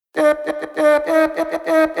I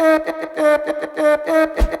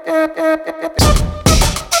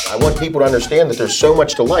want people to understand that there's so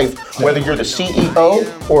much to life, whether you're the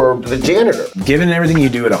CEO or the janitor. Giving everything you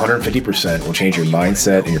do at 150% will change your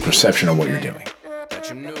mindset and your perception of what you're doing.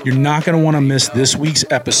 You're not going to want to miss this week's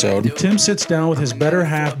episode. Tim sits down with his better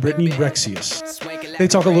half, Brittany Rexius. They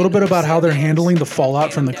talk a little bit about how they're handling the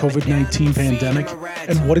fallout from the COVID-19 pandemic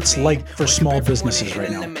and what it's like for small businesses right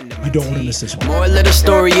now. You don't want to miss this one. Moral of the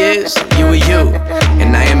story is, you are you,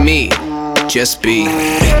 and I am me. Just be.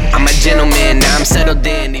 I'm a gentleman, now I'm settled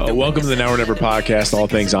in. Welcome to the Now or Never podcast, all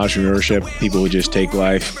things entrepreneurship, people who just take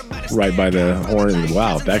life right by the horn. And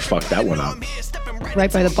wow, that fucked that one up.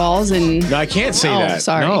 Right by the balls and... No, I can't say that.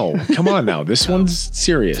 Sorry. No, come on now. This one's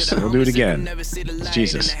serious. We'll do it again.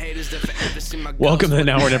 Jesus. Welcome to the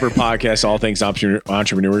Now or Never podcast, all things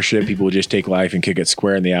entrepreneurship, people who just take life and kick it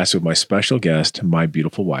square in the ass with my special guest, my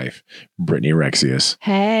beautiful wife, Brittany Rexius.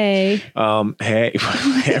 Hey. Hey.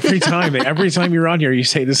 Every time you're on here, you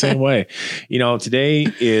say the same way. You know, today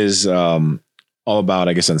is all about,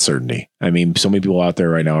 I guess, uncertainty. I mean, so many people out there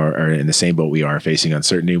right now are in the same boat we are, facing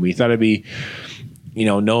uncertainty. We thought it'd be,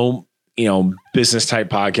 no business type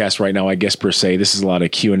podcast right now, I guess, per se. This is a lot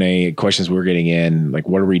of Q&A questions we're getting in. Like,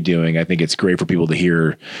 what are we doing? I think it's great for people to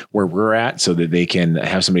hear where we're at so that they can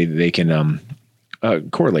have somebody that they can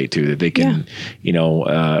correlate to, that they can,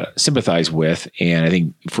 sympathize with. And I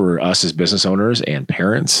think for us as business owners and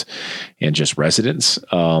parents and just residents,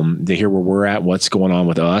 to hear where we're at, what's going on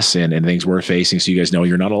with us and things we're facing. So you guys know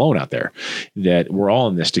you're not alone out there, that we're all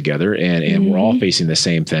in this together and we're all facing the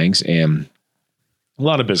same things. And a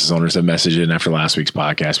lot of business owners have messaged in after last week's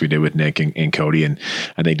podcast we did with Nick and Cody. And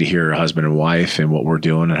I think to hear a husband and wife and what we're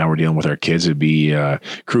doing and how we're dealing with our kids would be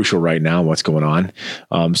crucial right now, what's going on.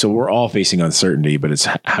 So we're all facing uncertainty, but it's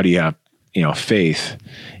how do you have, faith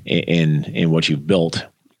in what you've built,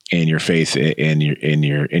 and your faith in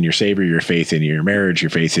your Savior, your faith in your marriage, your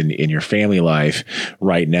faith in your family life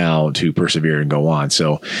right now to persevere and go on.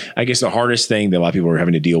 So I guess the hardest thing that a lot of people are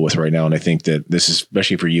having to deal with right now, and I think that this is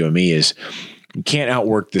especially for you and me, is you can't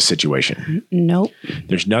outwork this situation. Nope.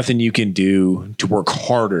 There's nothing you can do to work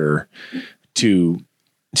harder to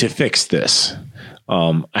fix this.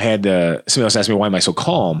 I had somebody else ask me, why am I so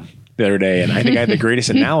calm, the other day? And I think I had the greatest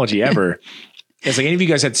analogy ever. It's like, any of you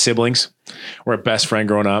guys had siblings or a best friend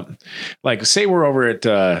growing up? Like, say we're over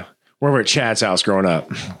at Chad's house growing up.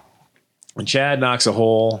 When Chad knocks a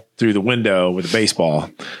hole through the window with a baseball,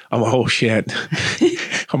 I'm like, oh shit.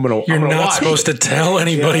 You're not supposed to tell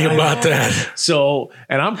anybody about that. So,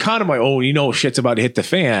 and I'm kind of like, shit's about to hit the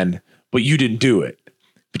fan, but you didn't do it.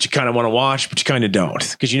 But you kind of want to watch, but you kind of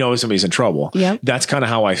don't, because somebody's in trouble. Yep. That's kind of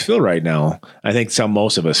how I feel right now. I think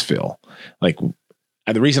most of us feel like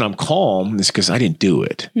the reason I'm calm is because I didn't do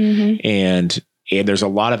it. Mm-hmm. And there's a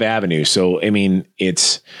lot of avenues. So, I mean,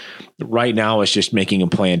 right now it's just making a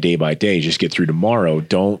plan day by day. Just get through tomorrow.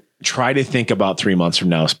 Don't try to think about 3 months from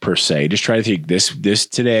now per se. Just try to think this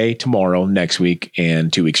today, tomorrow, next week,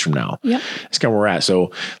 and 2 weeks from now. Yep. That's kind of where we're at. So a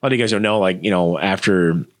lot of you guys don't know,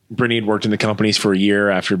 after Brittany had worked in the companies for a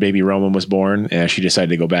year after baby Roman was born, and she decided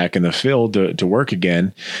to go back in the field to work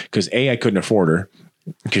again because I couldn't afford her.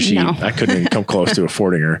 Because I couldn't come close to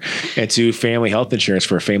affording her. And two, family health insurance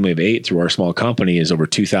for a family of 8 through our small company is over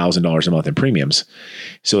 $2,000 a month in premiums.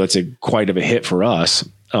 So that's quite of a hit for us.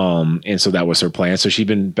 And so that was her plan. So she'd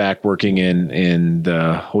been back working in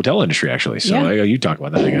the hotel industry, actually. So you talk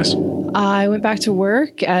about that, I guess. I went back to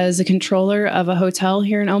work as a controller of a hotel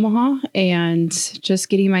here in Omaha, and just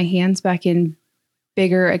getting my hands back in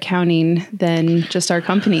bigger accounting than just our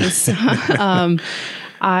companies.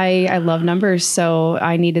 I love numbers, so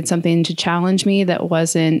I needed something to challenge me that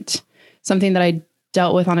wasn't something that I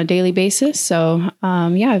dealt with on a daily basis. So,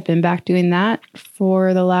 I've been back doing that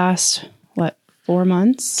for the last, 4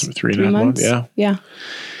 months? 3.5 months, yeah. Yeah.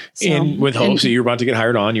 So, and with hopes that you were about to get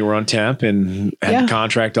hired on, you were on temp and had the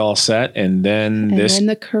contract all set, and then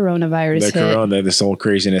the coronavirus hit. This whole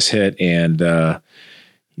craziness hit, and I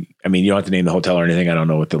mean, you don't have to name the hotel or anything. I don't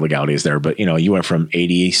know what the legality is there, but you went from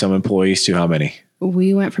 80 some employees to how many?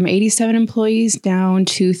 We went from 87 employees down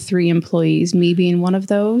to 3 employees, me being one of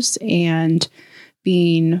those, and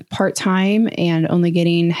being part-time and only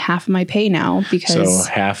getting half of my pay now because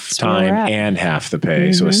so half time and half the pay.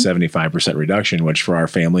 Mm-hmm. So a 75% reduction, which for our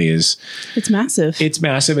family it's massive. It's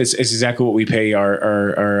massive. It's exactly what we pay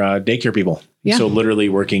our daycare people. Yeah. So literally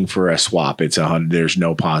working for a swap, there's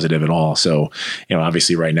no positive at all. So,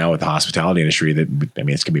 obviously right now with the hospitality industry it's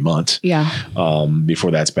going to be months. Yeah.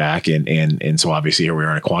 Before that's back. And so obviously here we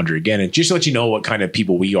are in a quandary again. And just to let you know what kind of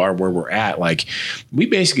people we are, where we're at, like we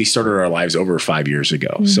basically started our lives over 5 years ago.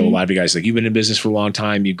 Mm-hmm. So a lot of you guys, like, you've been in business for a long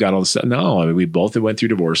time. You've got all this stuff. No, I mean, we both went through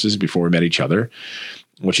divorces before we met each other,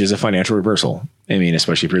 which is a financial reversal. I mean,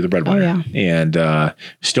 especially if you're the breadwinner. Oh, yeah. And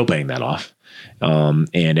still paying that off.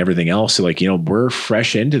 And everything else. So we're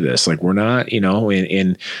fresh into this. Like we're not,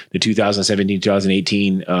 in the 2017,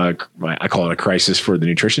 2018, I call it a crisis for the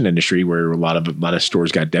nutrition industry where a lot of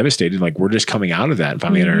stores got devastated. Like we're just coming out of that and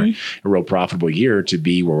finally had a real profitable year to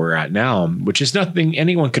be where we're at now, which is nothing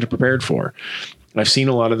anyone could have prepared for. I've seen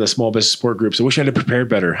a lot of the small business support groups. I wish I'd have prepared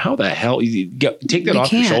better. How the hell take that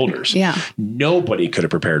off your shoulders? Yeah. Nobody could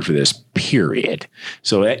have prepared for this, period.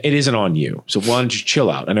 So it isn't on you. So one, just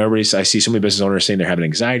chill out. And I see so many business owners saying they're having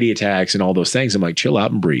anxiety attacks and all those things. I'm like, chill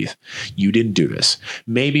out and breathe. You didn't do this.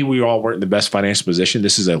 Maybe we all weren't in the best financial position.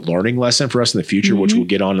 This is a learning lesson for us in the future, which we'll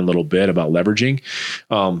get on in a little bit about leveraging.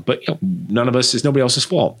 But none of us is nobody else's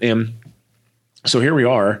fault. And so here we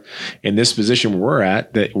are in this position where we're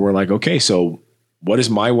at, that we're like, okay, so what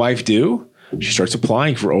does my wife do? She starts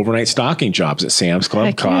applying for overnight stocking jobs at Sam's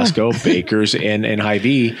Club, Costco, Baker's, and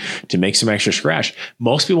Hy-Vee to make some extra scratch.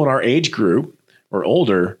 Most people in our age group or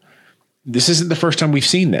older, this isn't the first time we've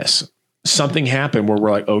seen this. Something happened where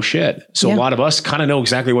we're like, oh shit. So a lot of us kind of know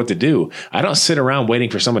exactly what to do. I don't sit around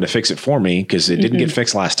waiting for someone to fix it for me because it didn't get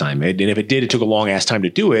fixed last time. And if it did, it took a long ass time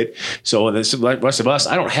to do it. So the rest of us,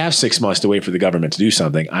 I don't have 6 months to wait for the government to do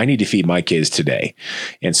something. I need to feed my kids today.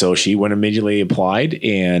 And so she went immediately applied,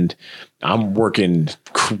 and I'm working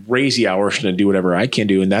crazy hours to do whatever I can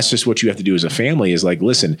do. And that's just what you have to do as a family is like,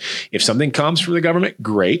 listen, if something comes from the government,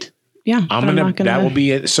 great. Yeah. That will be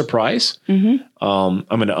a surprise. I'm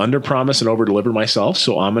going to under promise and over deliver myself.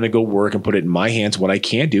 So I'm going to go work and put it in my hands what I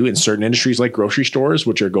can do in certain industries like grocery stores,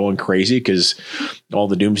 which are going crazy because all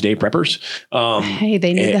the doomsday preppers. Hey,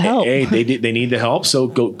 they need the help. They need the help. So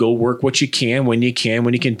go work what you can when you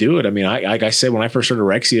can do it. I mean, like I said, when I first started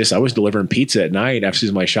Rexius, I was delivering pizza at night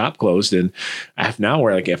after my shop closed. And I have now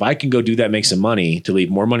where if I can go do that, make some money to leave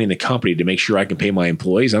more money in the company to make sure I can pay my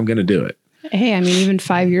employees, I'm going to do it. Hey, I mean, even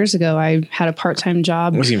 5 years ago, I had a part-time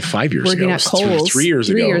job. It wasn't even 5 years ago. Working at Kohl's. 3 years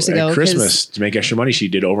ago. 3 years ago. At Christmas, to make extra money, she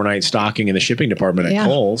did overnight stocking in the shipping department at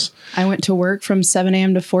Kohl's. I went to work from 7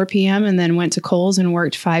 a.m. to 4 p.m. and then went to Kohl's and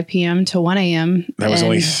worked 5 p.m. to 1 a.m. That was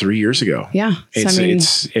only 3 years ago. Yeah.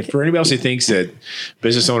 It's if for anybody else who thinks that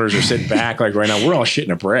business owners are sitting back like right now, we're all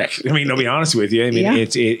shitting a brick. I mean, I'll be honest with you. I mean,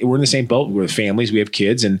 we're in the same boat with families. We have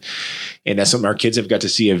kids, and that's something our kids have got to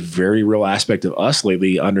see a very real aspect of us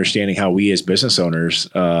lately, understanding how we as business owners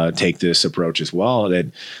take this approach as well. That,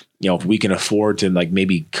 if we can afford to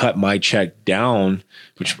maybe cut my check down,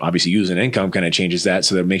 which obviously using income kind of changes that,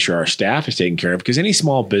 so that make sure our staff is taken care of. Because any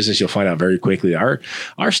small business, you'll find out very quickly, our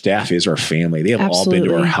staff is our family. They have all been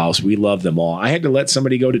to our house. We love them all. I had to let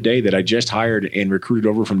somebody go today that I just hired and recruited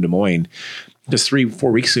over from Des Moines. Just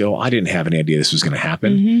 3-4 weeks ago, I didn't have any idea this was going to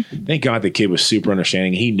happen. Thank God the kid was super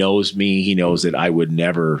understanding. He knows me. He knows that I would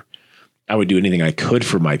do anything I could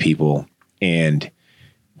for my people. And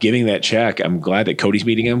giving that check, I'm glad that Cody's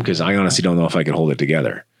meeting him, because I honestly don't know if I could hold it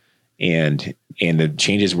together. And the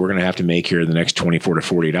changes we're going to have to make here in the next 24 to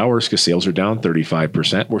 48 hours, because sales are down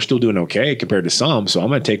 35%. We're still doing okay compared to some. So I'm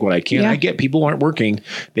going to take what I can. I get people aren't working.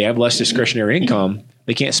 They have less discretionary income.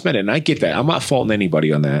 They can't spend it. And I get that. I'm not faulting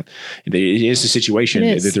anybody on that. It is the situation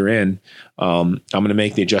that they're in. I'm going to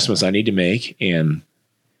make the adjustments I need to make. And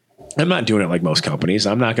I'm not doing it like most companies.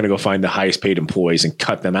 I'm not going to go find the highest paid employees and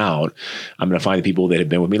cut them out. I'm going to find the people that have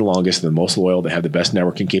been with me the longest, the most loyal, that have the best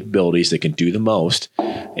networking capabilities, that can do the most,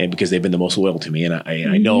 and because they've been the most loyal to me. And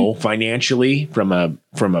I know financially, from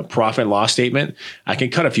a profit and loss statement, I can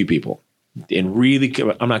cut a few people. And really,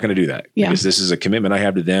 I'm not going to do that because this is a commitment I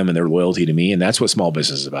have to them and their loyalty to me. And that's what small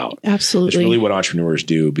business is about. Absolutely. It's really what entrepreneurs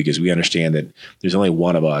do, because we understand that there's only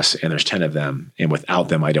one of us and there's 10 of them. And without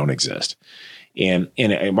them, I don't exist. And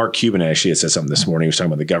Mark Cuban actually had said something this morning. He was talking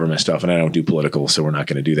about the government stuff, and I don't do political, so we're not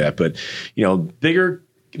going to do that. But,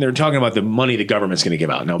 they're talking about the money the government's going to give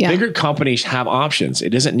out. Now, bigger companies have options.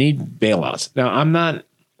 It doesn't need bailouts. Now, I'm not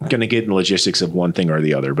going to get in the logistics of one thing or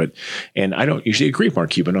the other, and I don't usually agree with Mark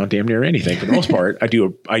Cuban on damn near anything. For the most part, I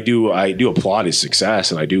do applaud his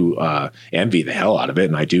success, and I do envy the hell out of it,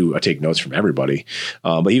 and I take notes from everybody.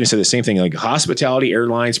 But even said the same thing, like hospitality,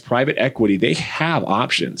 airlines, private equity, they have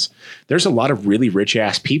options. There's a lot of really rich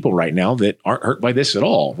ass people right now that aren't hurt by this at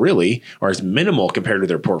all, really, or as minimal compared to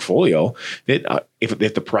their portfolio, that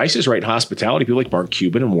if the price is right in hospitality, people like Mark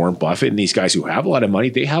Cuban and Warren Buffett and these guys who have a lot of money,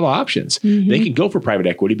 they have options. They can go for private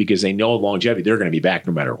equity because they know longevity, they're going to be back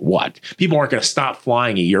no matter what. People aren't going to stop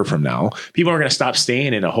flying a year from now. People aren't going to stop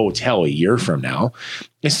staying in a hotel a year from now.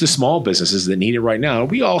 It's the small businesses that need it right now.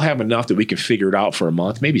 We all have enough that we can figure it out for a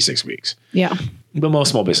month, maybe 6 weeks. Yeah. But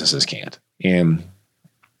most small businesses can't. And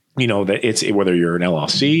you know, that it's whether you're an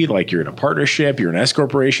LLC, like you're in a partnership, you're an S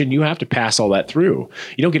corporation, you have to pass all that through.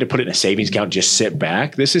 You don't get to put it in a savings account and just sit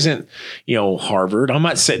back. This isn't, you know, Harvard. I'm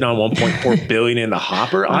not sitting on 1.4 billion in the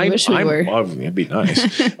hopper. I wish we were. Oh, it'd be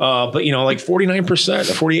nice. But you know, like 49%,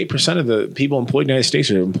 48% of the people employed in the United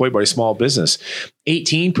States are employed by a small business.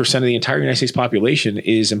 18% of the entire United States population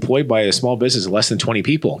is employed by a small business of less than 20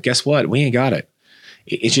 people. Guess what? We ain't got it.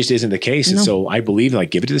 It just isn't the case. And so I believe, like,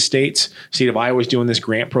 give it to the states. State of Iowa is doing this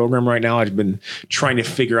grant program right now. I've been trying to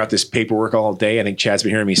figure out this paperwork all day. I think Chad's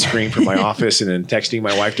been hearing me scream from my office and then texting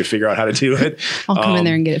my wife to figure out how to do it. I'll come in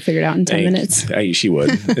there and get it figured out in 10 minutes. She would.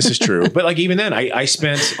 This is true. But like, even then, I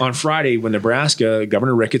spent on Friday when Nebraska,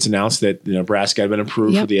 Governor Ricketts announced that Nebraska had been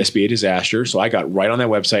approved for the SBA disaster. So I got right on that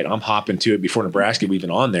website. I'm hopping to it before Nebraska was even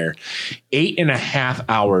on there. 8.5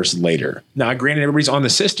 hours later. Now, granted, everybody's on the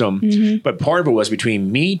system, but part of it was between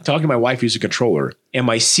me talking to my wife, who's a controller, and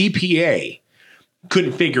my CPA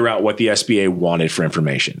couldn't figure out what the SBA wanted for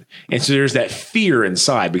information. And so there's that fear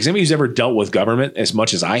inside, because anybody who's ever dealt with government as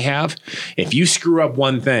much as I have, if you screw up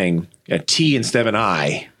one thing, a T instead of an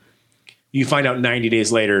I, you find out 90 days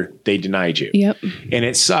later, they denied you. Yep. And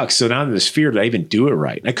it sucks. So now there's fear that I even do it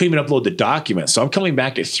right. I couldn't even upload the documents. So I'm coming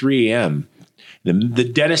back at 3 a.m., the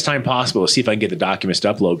deadest time possible to see if I can get the documents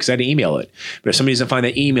to upload, because I had to email it. But if somebody doesn't find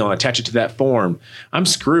that email and attach it to that form, I'm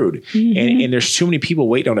screwed. And there's too many people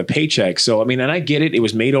waiting on a paycheck. So, I mean, and I get it. It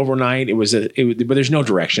was made overnight. But there's no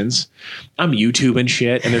directions. I'm YouTube and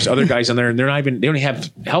shit. And there's other guys on there, and they don't even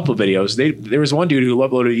have helpful videos. There was one dude who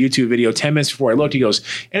uploaded a YouTube video 10 minutes before I looked. He goes,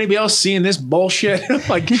 anybody else seeing this bullshit? I'm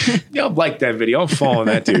like, yeah, I'll like that video. I'm following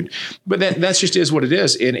that dude. But that's just is what it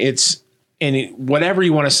is. And whatever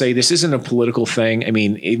you want to say, this isn't a political thing. I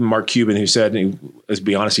mean, even Mark Cuban, who said, let's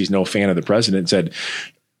be honest, he's no fan of the president, said,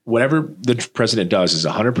 whatever the president does is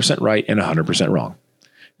 100% right and 100% wrong.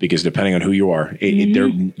 Because depending on who you are,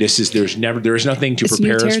 there is nothing to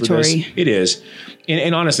prepare us for this. It is.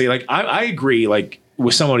 And honestly, like, I agree, like,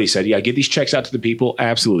 with somebody said, yeah, get these checks out to the people.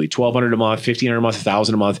 Absolutely. $1,200 a month, $1,500 a month,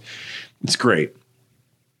 $1,000 a month. It's great.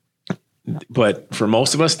 But for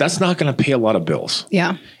most of us, that's not going to pay a lot of bills.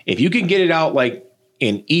 Yeah. If you can get it out, like,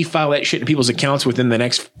 and e-file that shit in people's accounts within the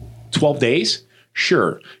next 12 days,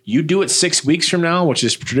 sure. You do it 6 weeks from now, which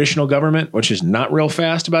is traditional government, which is not real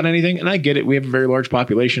fast about anything. And I get it. We have a very large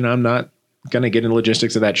population. I'm not going to get into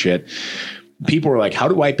logistics of that shit. People are like, how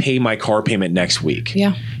do I pay my car payment next week?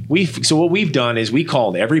 Yeah. So what we've done is we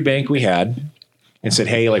called every bank we had and said,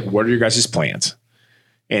 hey, like, what are your guys' plans?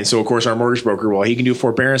 And so, of course, our mortgage broker, well, he can do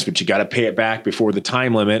forbearance, but you got to pay it back before the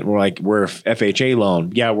time limit. We're like, we're FHA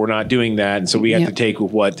loan. Yeah, we're not doing that. And so we have to take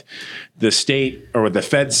what the state or what the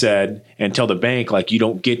Fed said and tell the bank, like, you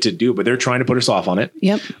don't get to do it. But they're trying to put us off on it.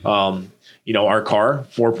 Yep. Our car,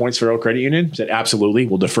 4 Points Federal Credit Union, said, absolutely.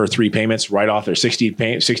 We'll defer 3 payments right off their 60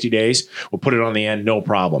 days. We'll put it on the end. No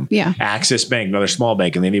problem. Yeah. Access Bank, another small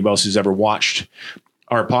bank. And anybody else who's ever watched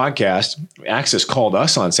our podcast, Access called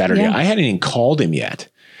us on Saturday. Yeah. I hadn't even called him yet.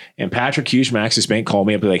 And Patrick Hughes from Access Bank called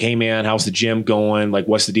me up and like, hey, man, how's the gym going? Like,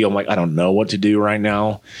 what's the deal? I'm like, I don't know what to do right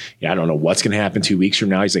now. Yeah, I don't know what's going to happen 2 weeks from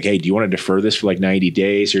now. He's like, hey, do you want to defer this for like 90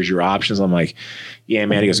 days? Here's your options. I'm like, yeah,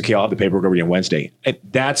 man. He goes, okay, I'll have the paperwork over to you on Wednesday. And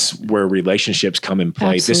that's where relationships come in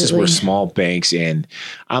play. Absolutely. This is where small banks, and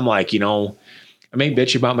I'm like, I may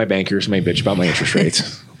bitch about my bankers, may bitch about my interest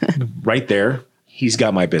rates. Right there, he's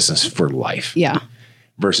got my business for life. Yeah.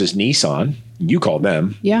 Versus Nissan, you called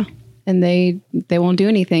them. Yeah. And they won't do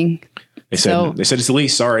anything. They said it's the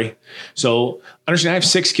lease. Sorry. So understand, I have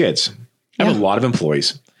 6 kids. I have a lot of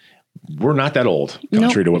employees. We're not that old,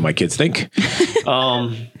 contrary to what my kids think.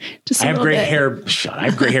 I have gray hair. I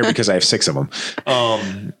have gray hair because I have 6 of them.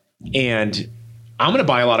 And I'm going to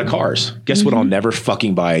buy a lot of cars. Guess what? I'll never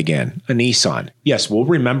fucking buy again? A Nissan. Yes, we'll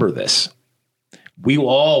remember this. We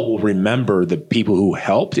all will remember the people who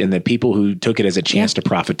helped and the people who took it as a chance to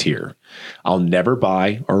profiteer. I'll never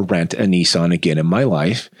buy or rent a Nissan again in my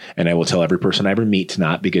life. And I will tell every person I ever meet to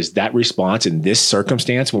not, because that response in this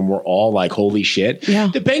circumstance, when we're all like, holy shit,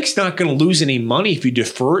 the bank's not going to lose any money if you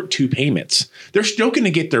defer it 2 payments. They're still going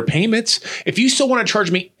to get their payments. If you still want to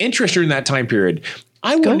charge me interest during that time period,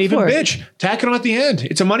 I wouldn't even for it. bitch. Tack it on at the end.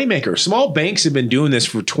 It's a moneymaker. Small banks have been doing this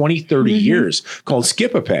for 20, 30 years called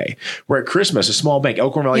Skip-a-Pay, where at Christmas, a small bank,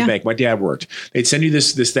 Elkhorn Valley Bank, my dad worked. They'd send you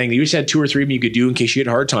this thing. They usually had 2 or 3 of them you could do in case you had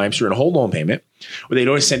hard times during a whole loan payment. Or they'd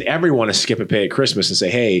always send everyone a Skip-a-Pay at Christmas and say,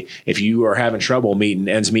 hey, if you are having trouble meeting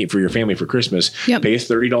ends meet for your family for Christmas, pay a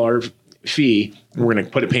 $30 fee, and we're going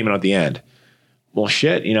to put a payment at the end. Well,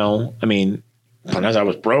 shit, I mean, as I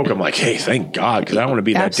was broke, I'm like, hey, thank God, because I don't want to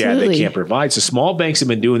be that dad that can't provide. So small banks have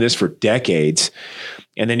been doing this for decades.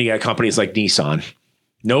 And then you got companies like Nissan.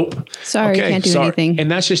 Nope. Sorry, can't do anything.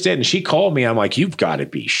 And that's just it. And she called me. I'm like, you've got to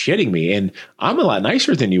be shitting me. And I'm a lot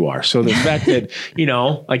nicer than you are. So the fact that,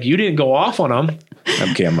 like you didn't go off on them.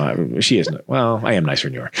 Okay, I'm not. She isn't. Well, I am nicer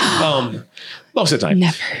than you are. Most of the time.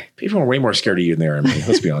 Never. People are way more scared of you than they are of me.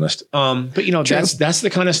 Let's be honest. But that's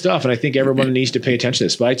the kind of stuff. And I think everyone needs to pay attention to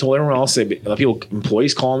this. But I told everyone else,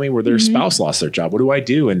 employees call me where their spouse lost their job. What do I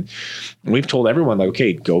do? And we've told everyone, like,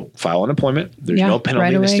 okay, go file unemployment. There's no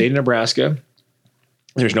penalty in the state of Nebraska.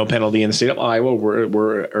 There's no penalty in the state of Iowa.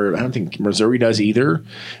 Or I don't think Missouri does either.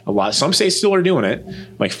 Some states still are doing it.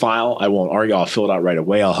 Like file, I won't argue. I'll fill it out right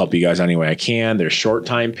away. I'll help you guys any way I can. There's short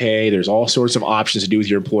time pay. There's all sorts of options to do with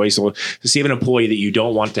your employees. So to see an employee that you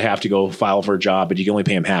don't want to have to go file for a job, but you can only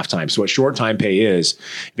pay them half time. So what short time pay is,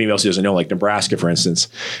 if anybody else doesn't know, like Nebraska, for instance,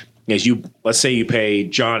 is let's say you pay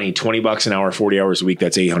Johnny $20 an hour, 40 hours a week.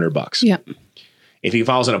 That's $800. Yep. If he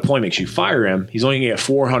files an employment, you fire him, he's only going to get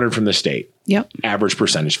 $400 from the state. Yep. Average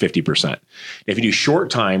percentage, 50%. If you do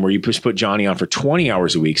short time where you just put Johnny on for 20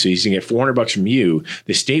 hours a week, so he's going to get $400 from you,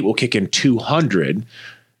 the state will kick in $200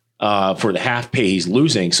 for the half pay he's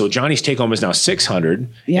losing. So Johnny's take home is now $600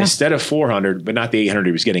 instead of $400, but not the $800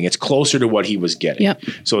 he was getting. It's closer to what he was getting. Yep.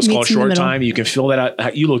 So it's called short time. You can fill that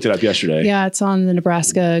out. You looked it up yesterday. Yeah, it's on the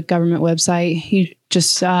Nebraska government website. You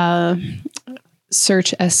just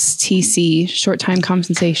search STC, short time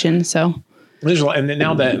compensation. So there's a lot, and then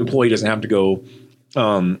now that employee doesn't have to go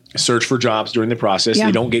search for jobs during the process.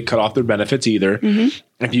 They don't get cut off their benefits either.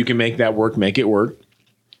 If you can make that work, make it work.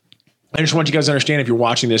 I just want you guys to understand, if you're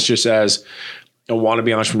watching this just as a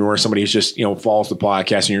wannabe entrepreneur, somebody who's just, follows the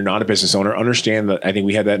podcast and you're not a business owner, understand that. I think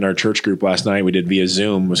we had that in our church group last night. We did via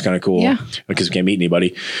Zoom. It was kind of cool because we can't meet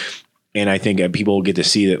anybody. And I think people get to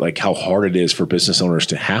see that, like, how hard it is for business owners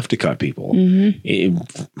to have to cut people. It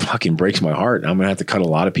fucking breaks my heart. I'm going to have to cut a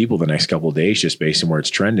lot of people the next couple of days just based on where it's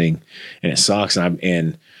trending. And it sucks. And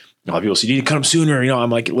a lot of people say, you need to cut them sooner. I'm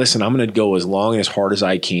like, listen, I'm going to go as long and as hard as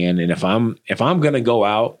I can. And if I'm going to go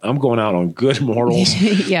out, I'm going out on good morals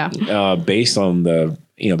based on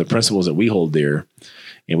the principles that we hold dear.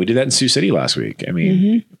 And we did that in Sioux City last week. I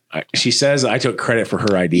mean, she says I took credit for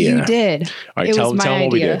her idea. You did. All right, tell them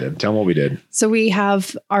what we did. Tell them what we did. So we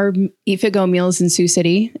have our Eat Fit Go meals in Sioux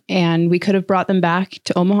City, and we could have brought them back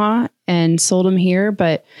to Omaha and sold them here,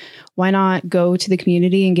 but why not go to the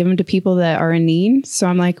community and give them to people that are in need? So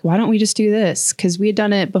I'm like, why don't we just do this? Because we had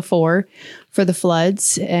done it before for the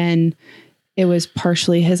floods, and it was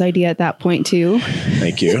partially his idea at that point too.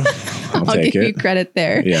 Thank you. I'll give you credit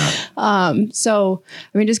there. Yeah. So,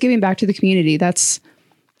 I mean, just giving back to the community, that's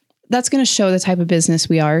going to show the type of business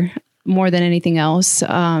we are more than anything else.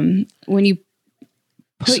 When you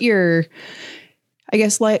put I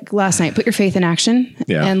guess like last night, put your faith in action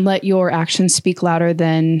and let your actions speak louder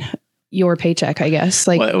than your paycheck, I guess.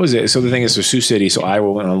 Like, well, that was it. So the thing is, Sioux City, so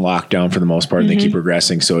Iowa went on lockdown for the most part, and they keep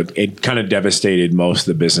progressing. So it kind of devastated most of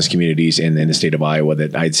the business communities in the state of Iowa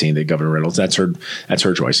that I'd seen. That Governor Reynolds, that's her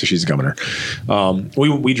choice. So she's the governor.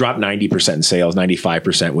 We dropped 90% in sales,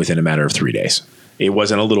 95% within a matter of 3 days. It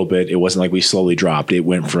wasn't a little bit. It wasn't like we slowly dropped. It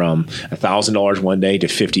went from $1,000 one day to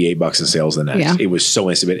 $58 in sales the next. Yeah. It was so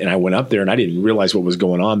instant. And I went up there and I didn't realize what was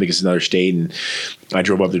going on because it's another state. And I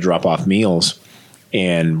drove up to drop off meals,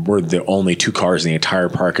 and we're the only 2 cars in the entire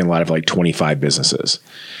parking lot of like 25 businesses.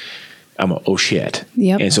 I'm like, oh shit.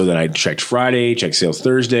 Yep. And so then I checked Friday, checked sales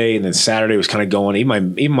Thursday, and then Saturday was kind of going.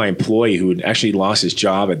 Even my employee who had actually lost his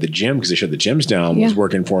job at the gym because they shut the gyms down was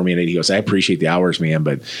working for me. And he goes, I appreciate the hours, man,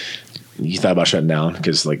 but you thought about shutting down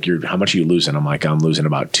because like how much are you losing? I'm like, I'm losing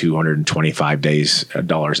about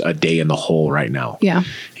 $225 a day in the hole right now. Yeah.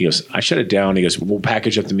 He goes, I shut it down. He goes, we'll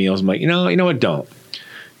package up the meals. I'm like, you know what? Don't.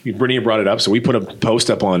 Brittany brought it up. So we put a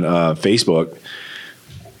post up on Facebook,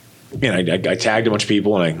 and I tagged a bunch of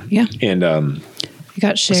people, and you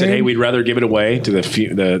got shared. I said, hey, we'd rather give it away to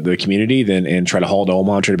the community than try to haul to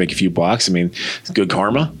Omaha and try to make a few bucks. I mean, it's good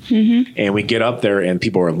karma. And we get up there and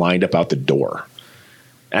people are lined up out the door.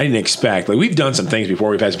 I didn't expect, like, we've done some things before.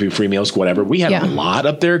 We've had some free meals, whatever. We had a lot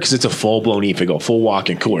up there because it's a full blown Eat Fit Go, full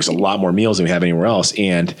walk-in cooler. It's a lot more meals than we have anywhere else.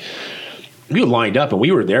 And we lined up and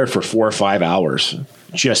we were there for 4 or 5 hours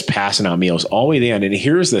just passing out meals all the way to the end. And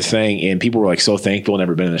here's the thing, and people were like so thankful,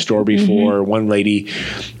 never been in the store before. One lady,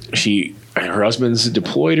 her husband's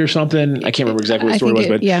deployed or something. I can't remember exactly what the story was,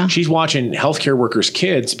 but she's watching healthcare workers'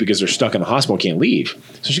 kids because they're stuck in the hospital and can't leave.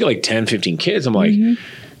 So she's got like 10, 15 kids. I'm like,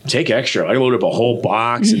 take extra. I loaded up a whole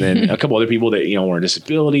box, and then a couple other people that, were on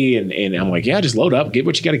disability. And I'm like, yeah, just load up, get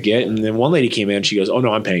what you got to get. And then one lady came in, she goes, oh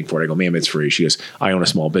no, I'm paying for it. I go, ma'am, it's free. She goes, I own a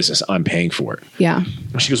small business. I'm paying for it. Yeah.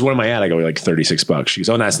 She goes, what am I at? I go, like $36. She goes,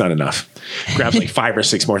 oh, that's not enough. Grabs like 5 or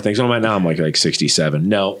 6 more things. What am I now? I'm like 67.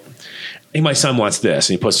 No. I think my son wants this.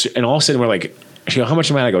 And he puts, and all of a sudden we're like, she goes, how much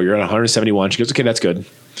am I at? I go, you're at 171. She goes, okay, that's good.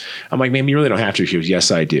 I'm like, ma'am, you really don't have to. She goes, yes,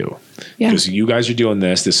 I do. Because you guys are doing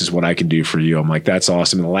this. This is what I can do for you. I'm like, that's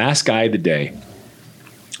awesome. And the last guy of the day,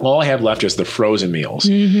 all I have left is the frozen meals,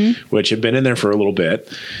 which have been in there for a little bit.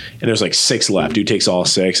 And there's like 6 left. Dude takes all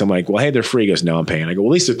 6. I'm like, well, hey, they're free. He goes, no, I'm paying. I go,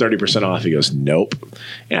 well, at least they're 30% off. He goes, nope.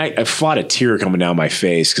 And I fought a tear coming down my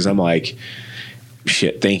face because I'm like,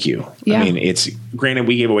 shit, thank you. Yeah. I mean, it's granted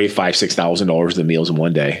we gave away $5,000-$6,000 of the meals in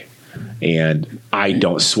one day. And I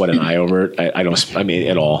don't sweat an eye over it. I don't,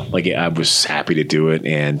 at all. Like, I was happy to do it.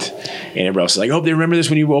 And everybody else is like, I hope they remember this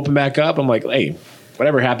when you open back up. I'm like, hey,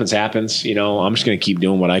 whatever happens, happens. I'm just going to keep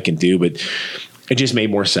doing what I can do. But it just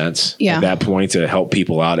made more sense at that point to help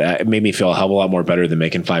people out. It made me feel a hell of a lot more better than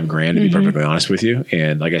making $5,000, to be perfectly honest with you.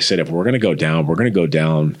 And like I said, if we're going to go down, we're going to go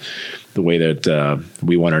down the way that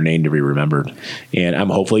we want our name to be remembered. And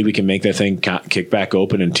hopefully we can make that thing kick back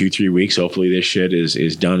open in 2-3 weeks. Hopefully this shit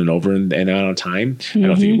is done and over and out on time. I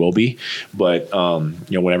don't think it will be, but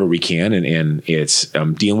whenever we can. And it's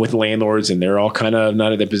dealing with landlords, and they're all kind of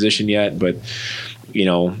not in that position yet, but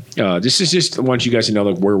this is just, I want you guys to know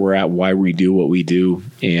like where we're at, why we do what we do.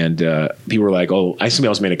 And people were like, oh, somebody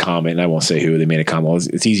else made a comment, and I won't say who. They made a comment. Well,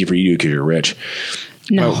 it's easy for you because you're rich.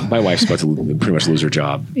 No. My wife's about to pretty much lose her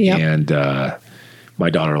job. Yep. And my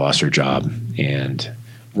daughter lost her job. And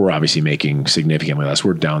we're obviously making significantly less.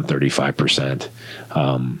 We're down 35%.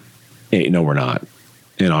 No, we're not.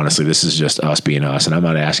 And honestly, this is just us being us. And I'm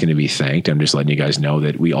not asking to be thanked. I'm just letting you guys know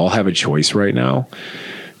that we all have a choice right now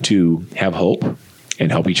to have hope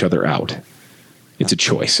and help each other out. It's a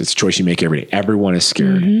choice. It's a choice you make every day. Everyone is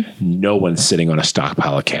scared. No one's sitting on a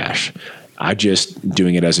stockpile of cash. I'm just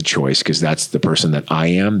doing it as a choice because that's the person that I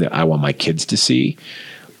am, that I want my kids to see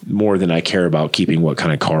more than I care about keeping what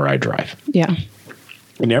kind of car I drive. Yeah.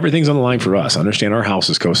 And everything's on the line for us. Understand our house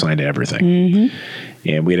is co-signed to everything.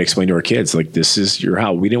 And we had to explain to our kids, like, this is your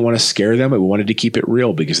house. We didn't want to scare them, but we wanted to keep it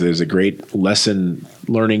real because there's a great lesson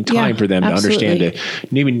learning time for them to understand to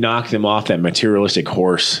maybe knock them off that materialistic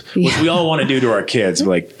horse, which we all want to do to our kids.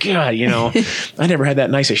 Like, God, I never had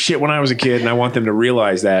that nice of shit when I was a kid. And I want them to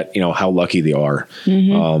realize that, how lucky they are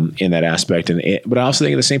in that aspect. But I also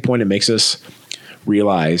think at the same point, it makes us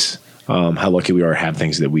realize how lucky we are to have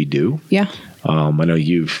things that we do. Yeah. I know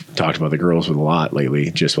you've talked about the girls with a lot lately,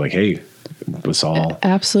 just like, hey, it's all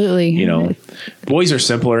absolutely, boys are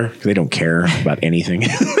simpler. They don't care about anything.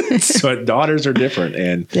 So daughters are different,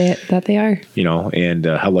 and they are, and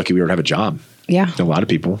how lucky we are to have a job. Yeah. A lot of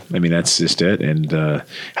people. I mean, that's just it. And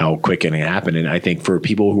how quick it can happen. And I think for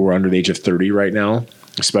people who are under the age of 30 right now,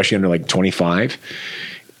 especially under like 25,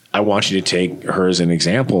 I want you to take her as an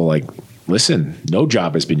example. Like, listen, no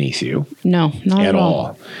job is beneath you. No, not at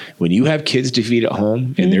all. When you have kids to feed at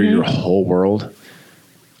home and they're your whole world,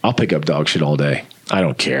 I'll pick up dog shit all day. I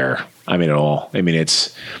don't care. I mean, at all. I mean,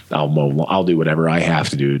 I'll do whatever I have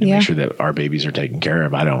to do to make sure that our babies are taken care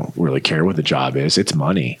of. I don't really care what the job is. It's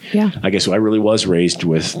money. Yeah. I guess I really was raised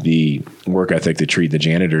with the work ethic to treat the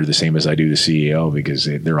janitor the same as I do the CEO, because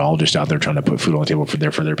they're all just out there trying to put food on the table for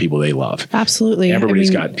their people they love. Absolutely. Everybody's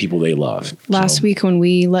got people they love. Last week when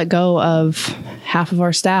we let go of half of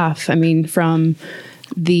our staff, from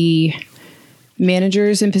the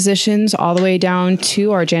managers in positions all the way down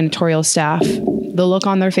to our janitorial staff, the look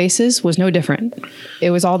on their faces was no different. It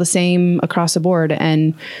was all the same across the board.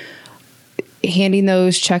 And handing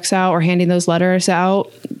those checks out or handing those letters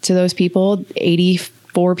out to those people,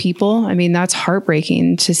 84 people, that's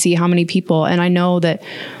heartbreaking to see how many people. And I know that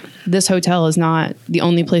this hotel is not the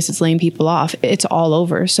only place that's laying people off. It's all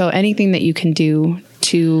over. So anything that you can do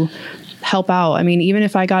to help out. Even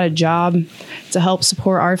if I got a job to help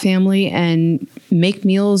support our family and make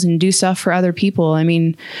meals and do stuff for other people.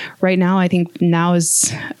 Right now, I think now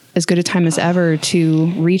is as good a time as ever to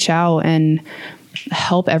reach out and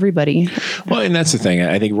help everybody. Well, and that's the thing.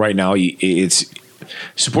 I think right now it's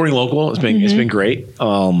supporting local. It's been great.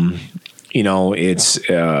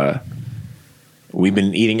 We've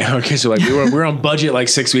been eating out. Okay, so like we were on budget like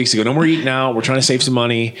 6 weeks ago. No more eating out. We're trying to save some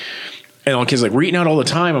money. And all kids like, we're eating out all the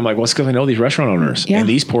time. I'm like, well, it's because I know these restaurant owners. Yeah. And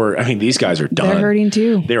these these guys are done. They're hurting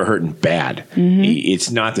too. They're hurting bad.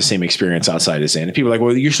 It's not the same experience outside of Zen. And people are like,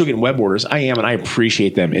 well, you're still getting web orders. I am, and I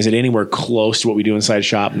appreciate them. Is it anywhere close to what we do inside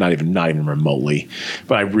shop? Not even remotely.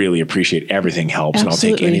 But I really appreciate everything helps. Absolutely.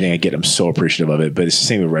 And I'll take anything I get. I'm so appreciative of it. But it's the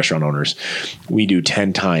same with restaurant owners. We do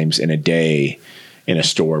 10 times in a day in a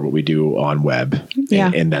store what we do on web.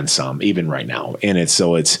 Yeah. And then some, even right now. And it's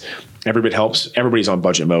every bit helps. Everybody's on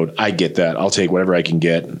budget mode. I get that. I'll take whatever I can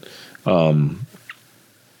get, and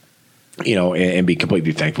be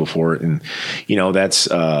completely thankful for it. And, that's,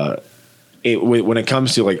 when it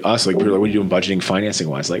comes to like us, like, we're like, what are you doing budgeting, financing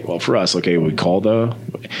wise? Like, well, for us, okay, we call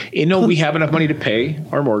we have enough money to pay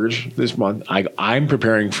our mortgage this month. I'm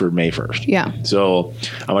preparing for May 1st. Yeah. So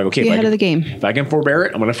I'm like, okay, ahead of the game. If I can forbear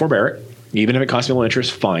it, I'm going to forbear it. Even if it costs me a little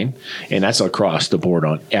interest, fine. And that's across the board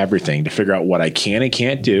on everything to figure out what I can and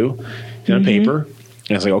can't do on paper.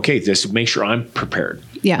 And it's like, okay, just make sure I'm prepared.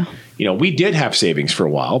 Yeah. We did have savings for a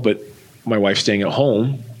while, but my wife's staying at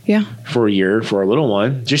home for a year for our little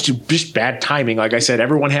one. Just bad timing. Like I said,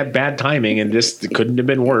 everyone had bad timing, and this couldn't have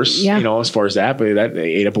been worse, as far as that. But that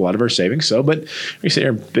ate up a lot of our savings. So, but we sit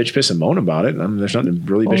here and bitch, piss, and moan about it. There's nothing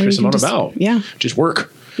really bitch, piss, and moan about. Yeah. Just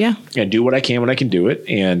work. Yeah. And do what I can when I can do it.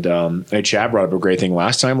 And Chad brought up a great thing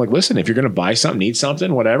last time. Like, listen, if you're going to buy something, need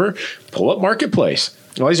something, whatever, pull up Marketplace.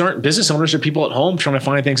 Well, these aren't business owners. They're people at home trying to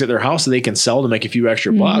find things at their house that they can sell to make a few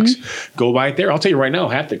extra bucks. Go buy it there. I'll tell you right now,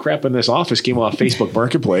 half the crap in this office came off Facebook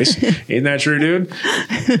Marketplace. Isn't that true, dude?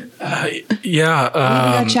 Yeah. We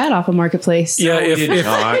got Chad off of Marketplace. Yeah.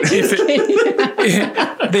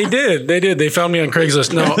 They did. They found me on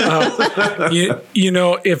Craigslist. No,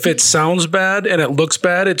 if it sounds bad and it looks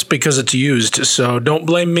bad, it's because it's used. So don't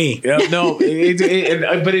blame me. Yeah, no, but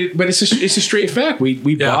it's a straight fact.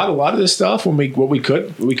 We bought a lot of this stuff when we could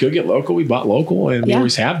get local. We bought local, and we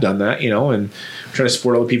always have done that. And trying to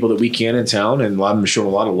support all the people that we can in town, and a lot of them showing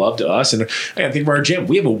a lot of love to us. And I think of our gym,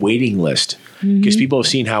 we have a waiting list because people have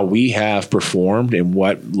seen how we have performed and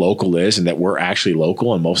what local is, and that we're actually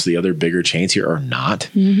local, and most of the other bigger chains here are not.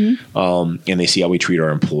 And they see how we treat our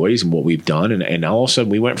employees and what we've done. And now all of a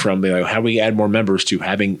sudden we went from how do we add more members to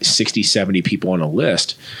having 60, 70 people on a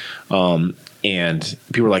list. And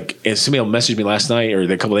people were like, as somebody messaged me last night or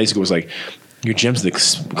a couple of days ago, was like, your gym's the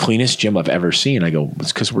cleanest gym I've ever seen. I go,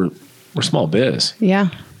 it's because we're small biz. Yeah.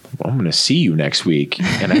 Well, I'm going to see you next week,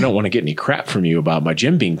 and I don't want to get any crap from you about my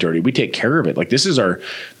gym being dirty. We take care of it. Like, this is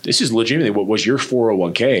legitimately what was your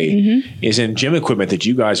 401k is in gym equipment that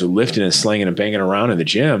you guys are lifting and slinging and banging around in the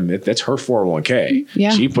gym. That's her 401k.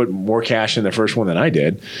 Yeah. She put more cash in the first one than I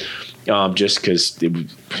did. Just because it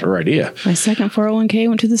was her idea. My second 401k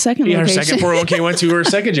went to the second location. Her second 401k went to her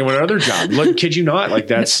second gym, another job. Look, kid you not, like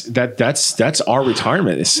that's our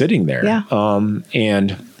retirement is sitting there. Yeah.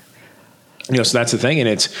 And so that's the thing.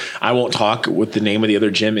 And I won't talk what the name of the other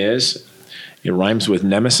gym is. It rhymes with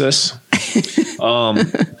nemesis. And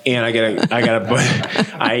then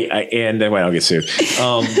I'll get sued.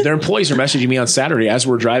 Their employees are messaging me on Saturday as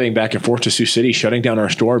we're driving back and forth to Sioux City, shutting down our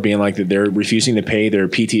store, being like that they're refusing to pay their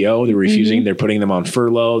PTO. They're refusing. They're putting them on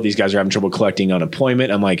furlough. These guys are having trouble collecting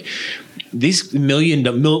unemployment. I'm like, these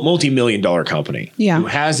multi-million dollar company who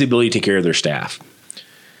has the ability to take care of their staff.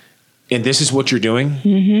 And this is what you're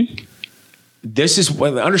doing. This is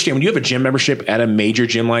what understand when you have a gym membership at a major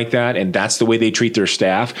gym like that, and that's the way they treat their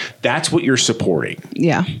staff. That's what you're supporting.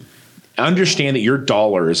 Yeah. Understand that your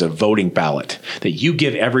dollar is a voting ballot that you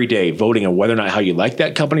give every day, voting on whether or not how you like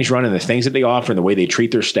that company's run and the things that they offer and the way they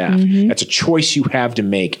treat their staff. That's a choice you have to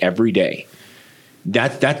make every day.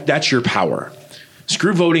 That's your power.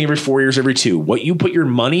 Screw voting every 4 years, every 2. What you put your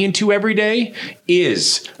money into every day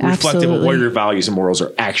is reflective of where your values and morals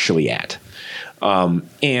are actually at.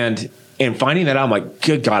 And finding that out, I'm like,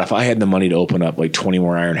 good God, if I had the money to open up like 20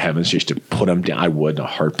 more Iron Heavens just to put them down, I would in a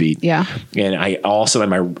heartbeat. Yeah. And I also,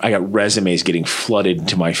 I got resumes getting flooded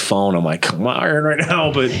to my phone. I'm like, come on, Iron right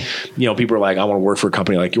now. But, people are like, I want to work for a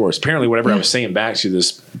company like yours. Apparently, whatever I was saying back to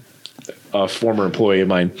this former employee of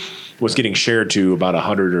mine was getting shared to about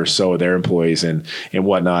 100 or so of their employees and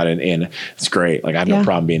whatnot. And it's great. Like, I have no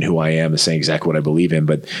problem being who I am and saying exactly what I believe in.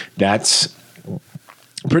 But that's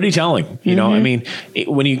pretty telling, I mean,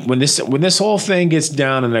 when this whole thing gets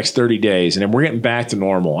down in the next 30 days and then we're getting back to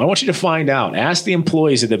normal, I want you to find out, ask the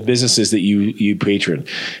employees of the businesses that you patron,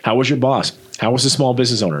 how was your boss? How was the small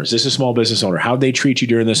business owner? Is this a small business owner? How'd they treat you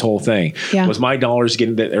during this whole thing? Yeah. Was my dollars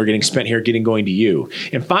getting spent here, going to you?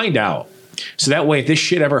 And find out. So that way, if this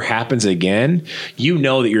shit ever happens again, you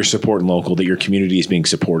know that you're supporting local, that your community is being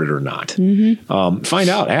supported or not. Find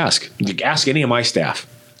out, ask any of my staff.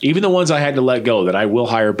 Even the ones I had to let go that I will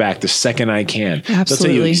hire back the second I can. Absolutely. They'll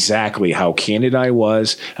tell you exactly how candid I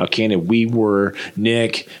was, how candid we were,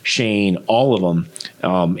 Nick, Shane, all of them,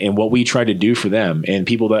 and what we tried to do for them. And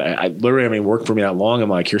people that I literally haven't worked for me that long, I'm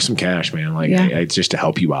like, here's some cash, man. Like, it's just to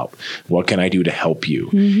help you out. What can I do to help you?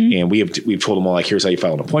 And we've told them all, like, here's how you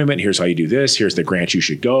file an appointment. Here's how you do this. Here's the grant you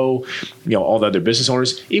should go. You know, all the other business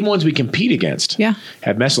owners, even ones we compete against,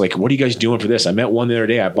 have messaged like, what are you guys doing for this? I met one the other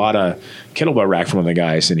day. I bought a kettlebell rack from one of the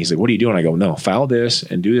guys, and he's like, what are you doing? I go, no, file this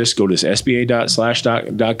and do this. Go to this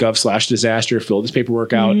sba.gov/disaster, fill this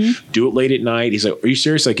paperwork out, do it late at night. He's like, are you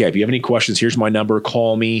serious? Like, yeah, if you have any questions, here's my number.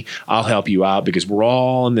 Call me. I'll help you out, because we're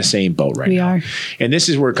all in the same boat right now. We are. And this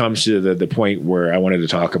is where it comes to the point where I wanted to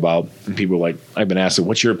talk about, and people are like, I've been asked,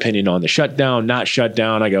 what's your opinion on the shutdown, not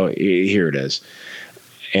shutdown? I go, here it is.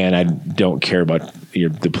 And I don't care about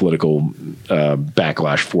the political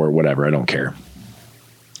backlash for it, whatever. I don't care.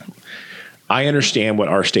 I understand what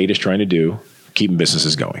our state is trying to do, keeping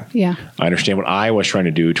businesses going. Yeah. I understand what Iowa's trying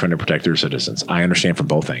to do, trying to protect their citizens. I understand from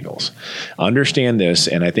both angles. Understand this,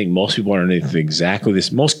 and I think most people are underneath exactly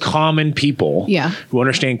this. Most common people who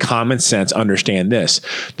understand common sense understand this.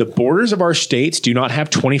 The borders of our states do not have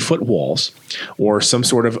 20-foot walls or some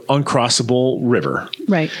sort of uncrossable river.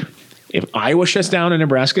 Right. If Iowa shuts down and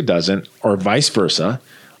Nebraska doesn't, or vice versa,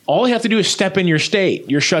 all you have to do is step in your state.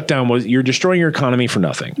 Your shutdown you're destroying your economy for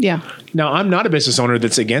nothing. Yeah. Now, I'm not a business owner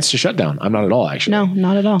that's against a shutdown. I'm not at all, actually. No,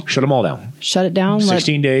 not at all. Shut them all down. Shut it down.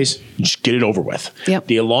 16 days, just get it over with. Yep.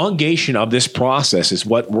 The elongation of this process is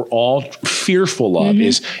what we're all fearful of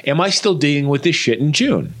is, am I still dealing with this shit in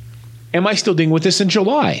June? Am I still dealing with this in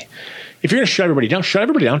July? If you're going to shut everybody down,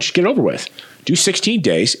 just get it over with. Do 16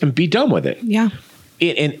 days and be done with it. Yeah.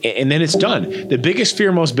 And then it's done. The biggest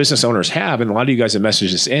fear most business owners have, and a lot of you guys have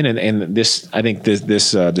messaged this in, and this, I think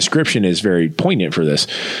this description is very poignant for this,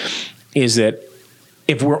 is that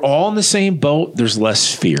if we're all in the same boat, there's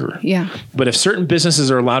less fear. Yeah. But if certain businesses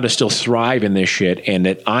are allowed to still thrive in this shit, and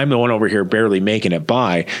that I'm the one over here barely making it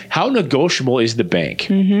by, how negotiable is the bank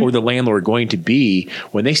or the landlord going to be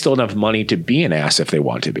when they still have money to be an ass if they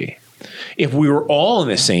want to be? If we were all in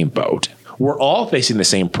the same boat, we're all facing the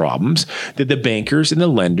same problems that the bankers and the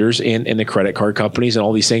lenders and the credit card companies and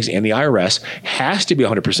all these things and the IRS has to be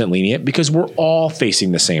 100% lenient, because we're all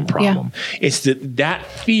facing the same problem. Yeah. It's that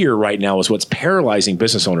fear right now is what's paralyzing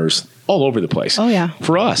business owners all over the place. Oh, yeah.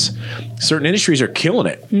 For us, certain industries are killing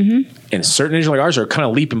it. And certain industries like ours are kind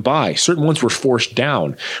of leaping by. Certain ones were forced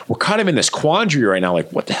down. We're kind of in this quandary right now.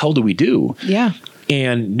 Like, what the hell do we do? Yeah.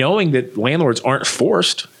 And knowing that landlords aren't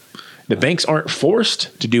forced, the banks aren't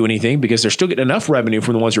forced to do anything because they're still getting enough revenue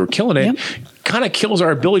from the ones who are killing it, kind of kills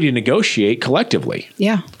our ability to negotiate collectively.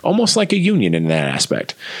 Yeah. Almost like a union in that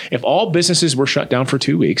aspect. If all businesses were shut down for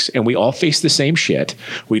 2 weeks and we all face the same shit,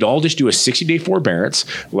 we'd all just do a 60-day forbearance,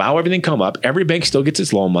 allow everything come up, every bank still gets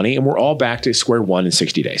its loan money, and we're all back to square one in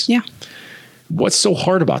 60 days. Yeah. What's so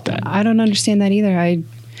hard about that? I don't understand that either.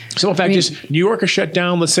 So in fact, just New York is shut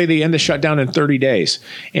down. Let's say they end the shutdown in 30 days.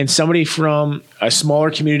 And somebody from a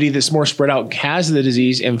smaller community that's more spread out has the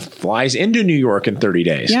disease and flies into New York in 30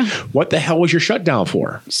 days. Yeah. What the hell was your shutdown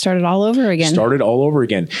for? Started all over again.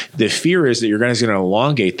 The fear is that you're guys going to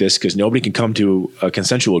elongate this because nobody can come to a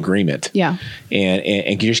consensual agreement. Yeah.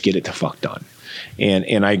 And just get it the fuck done.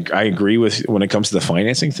 And I agree with when it comes to the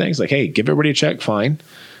financing things, like, hey, give everybody a check, fine.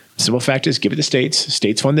 Simple fact is, give it to states.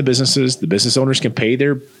 States fund the businesses. The business owners can pay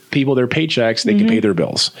their people their paychecks. They can pay their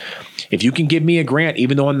bills. If you can give me a grant,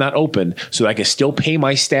 even though I'm not open, so I can still pay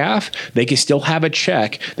my staff, they can still have a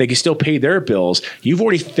check, they can still pay their bills, you've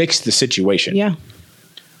already fixed the situation. Yeah.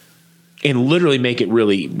 And literally make it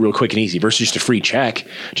really real quick and easy versus just a free check.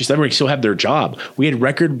 Just everybody still have their job. We had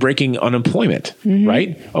record-breaking unemployment,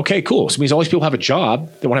 right? Okay, cool. So it means all these people have a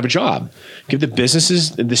job. They want to have a job. Give the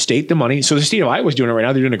businesses, the state the money. So the state of Iowa is doing it right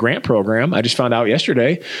now. They're doing a grant program. I just found out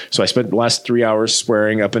yesterday. So I spent the last 3 hours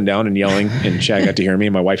swearing up and down and yelling, and Chad got to hear me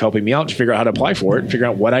and my wife helping me out to figure out how to apply for it, figure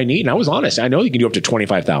out what I need. And I was honest. I know you can do up to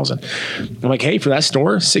 $25,000. I'm like, hey, for that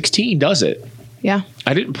store, 16 does it. Yeah.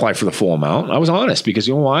 I didn't apply for the full amount. I was honest because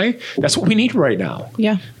you know why? That's what we need right now.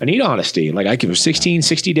 Yeah. I need honesty. Like I give 16,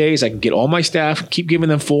 60 days. I can get all my staff, keep giving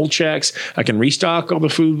them full checks. I can restock all the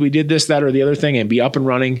food. We did this, that, or the other thing and be up and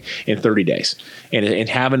running in 30 days and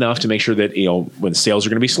have enough to make sure that, you know, when sales are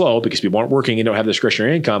going to be slow because people aren't working and don't have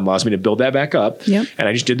discretionary income, allows me to build that back up. Yep. And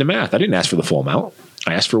I just did the math. I didn't ask for the full amount.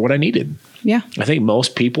 I asked for what I needed. Yeah. I think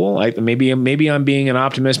most people, maybe I'm being an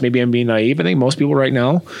optimist, maybe I'm being naive. I think most people right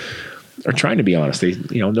now are trying to be honest.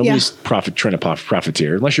 Nobody's trying to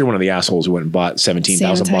profiteer unless you're one of the assholes who went and bought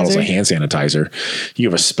 17,000 bottles of hand sanitizer. You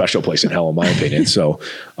have a special place in hell, in my opinion. So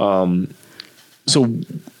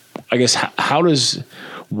I guess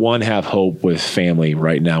one have hope with family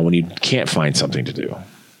right now when you can't find something to do?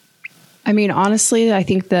 I mean, honestly, I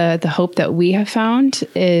think the hope that we have found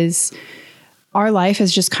is our life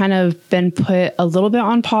has just kind of been put a little bit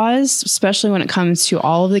on pause, especially when it comes to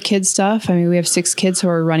all of the kids stuff. I mean, we have 6 kids who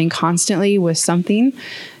are running constantly with something.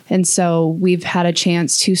 And so we've had a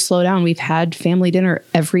chance to slow down. We've had family dinner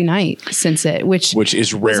every night since it, which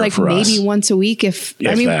is rare like for us. Maybe once a week. If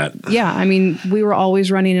that. Yeah. I mean, we were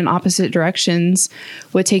always running in opposite directions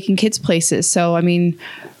with taking kids places. So, I mean,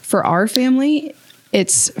 for our family,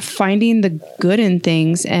 it's finding the good in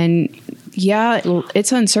things. And yeah,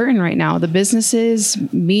 it's uncertain right now. The businesses,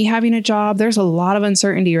 me having a job, there's a lot of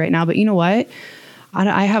uncertainty right now. But you know what?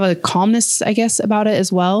 I have a calmness, I guess, about it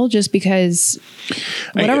as well, just because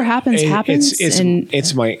whatever happens. I think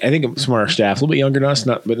it's some of our staff, a little bit younger than us,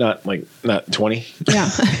 not 20. Yeah.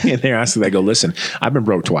 And they're asking, they go, listen, I've been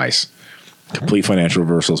broke twice, complete financial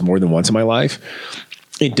reversals more than once in my life.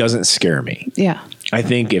 It doesn't scare me. Yeah. I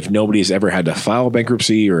think if nobody's ever had to file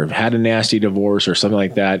bankruptcy or have had a nasty divorce or something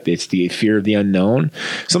like that, it's the fear of the unknown.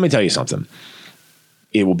 So let me tell you something.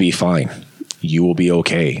 It will be fine. You will be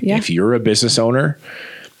okay. Yeah. If you're a business owner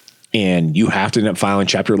and you have to end up filing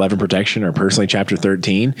Chapter 11 protection or personally Chapter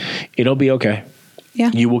 13, it'll be okay.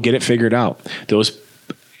 Yeah. You will get it figured out. Those,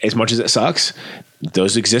 as much as it sucks,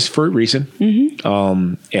 those exist for a reason.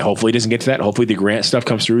 And hopefully it doesn't get to that. Hopefully the grant stuff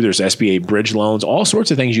comes through. There's SBA bridge loans, all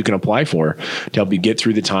sorts of things you can apply for to help you get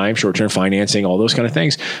through the time, short-term financing, all those kind of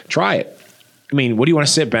things. Try it. I mean, what do you want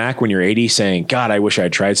to sit back when you're 80 saying, God, I wish I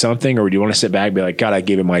had tried something? Or do you want to sit back and be like, God, I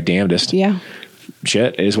gave it my damnedest? Yeah.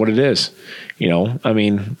 Shit, it is what it is. You know, I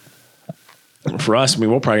mean, for us, I mean,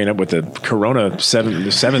 we'll probably end up with the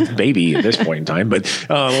the seventh baby at this point in time, but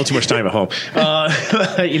a little too much time at home.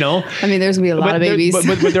 You know, I mean, there's gonna be a lot of babies.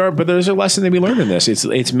 But there's a lesson that we learned in this.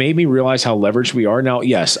 It's made me realize how leveraged we are. Now,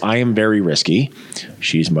 yes, I am very risky.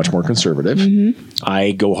 She's much more conservative.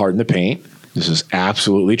 I go hard in the paint. This is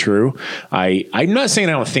absolutely true. I'm not saying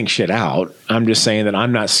I don't think shit out. I'm just saying that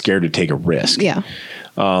I'm not scared to take a risk. Yeah.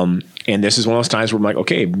 And this is one of those times where I'm like,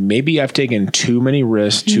 okay, maybe I've taken too many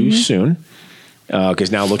risks too soon.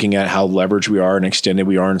 Because now looking at how leveraged we are and extended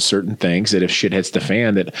we are in certain things, that if shit hits the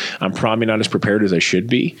fan, that I'm probably not as prepared as I should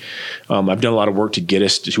be. I've done a lot of work to get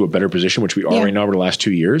us to a better position, which we are right now over the last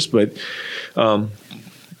 2 years. But I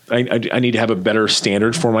need to have a better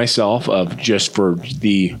standard for myself of just for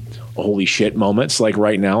the holy shit moments. Like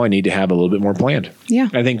right now, I need to have a little bit more planned. Yeah.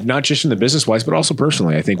 I think not just in the business wise, but also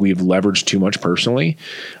personally. I think we've leveraged too much personally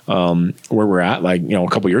where we're at. Like, you know, a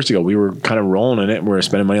couple of years ago, we were kind of rolling in it. We're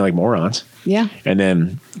spending money like morons. Yeah. And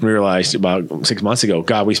then we realized about 6 months ago,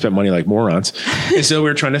 God, we spent money like morons. And so we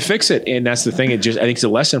were trying to fix it. And that's the thing. I think it's a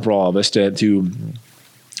lesson for all of us to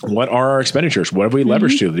what are our expenditures? What have we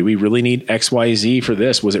leveraged to? Do we really need X, Y, Z for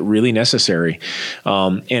this? Was it really necessary?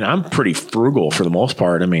 And I'm pretty frugal for the most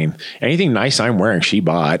part. I mean, anything nice I'm wearing, she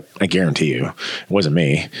bought. I guarantee you, it wasn't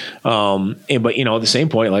me. But you know, at the same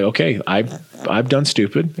point, like, okay, I've done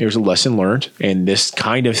stupid. Here's a lesson learned. And this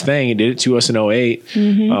kind of thing, it did it to us in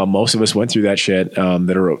 2008. Most of us went through that shit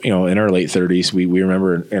that are, you know, in our late 30s. We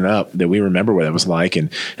remember and up that we remember what it was like.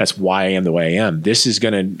 And that's why I am the way I am. This is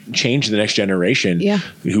going to change the next generation. Yeah.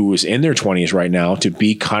 Who was in their 20s right now to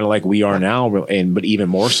be kind of like we are now, but even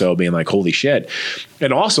more so being like, holy shit.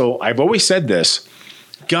 And also, I've always said this,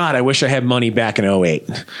 God, I wish I had money back in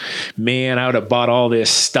 2008. Man, I would have bought all this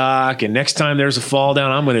stock, and next time there's a fall down,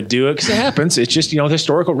 I'm going to do it, because it happens. It's just, you know,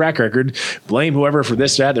 historical track record. Blame whoever for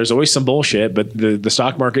this, that. There's always some bullshit, but the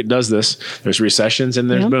stock market does this. There's recessions and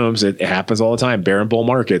there's booms. It happens all the time. Bear and bull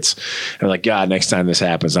markets. And like, God, next time this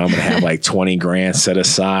happens, I'm going to have like 20 grand set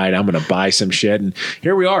aside. I'm going to buy some shit. And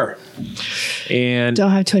here we are. And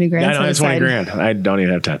don't have 20 grand. I don't have 20 grand. I don't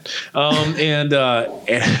even have 10. And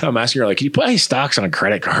I'm asking her, like, can you put any stocks on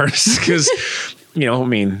credit cards? Because, you know, I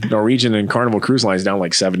mean, Norwegian and Carnival Cruise Line is down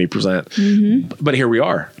like 70%. But here we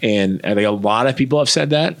are. And I think a lot of people have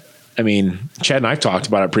said that. I mean, Chad and I've talked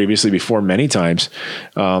about it previously before many times.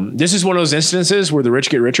 This is one of those instances where the rich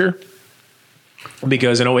get richer.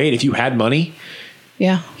 Because in 2008, if you had money,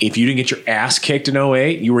 if you didn't get your ass kicked in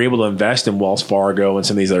 2008, you were able to invest in Wells Fargo and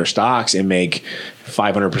some of these other stocks and make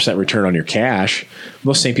 500% return on your cash.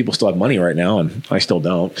 Those same people still have money right now, and I still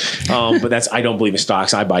don't. But I don't believe in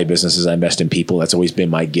stocks. I buy businesses. I invest in people. That's always been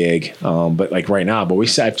my gig. But like right now,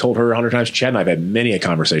 I've told her 100 times, Chad and I've had many a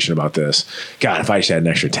conversation about this. God, if I just had an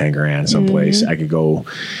extra 10 grand someplace, I could go.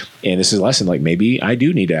 And this is a lesson, like maybe I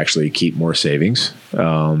do need to actually keep more savings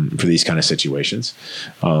for these kind of situations,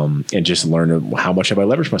 and just learn how much have I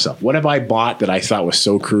leveraged myself. What have I bought that I thought was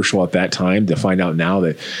so crucial at that time to find out now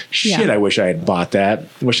that shit, I wish I had bought that.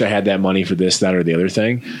 I wish I had that money for this, that, or the other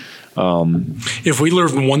thing. If we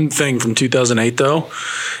learned one thing from 2008, though,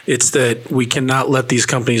 it's that we cannot let these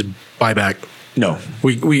companies buy back. No,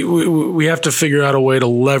 we have to figure out a way to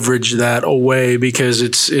leverage that away, because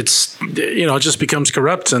it's it just becomes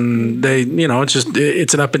corrupt, and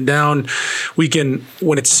it's an up and down. We can,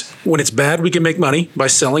 when it's bad, we can make money by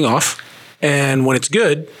selling off. And when it's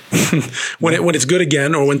good, when it's good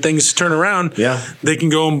again, or when things turn around, they can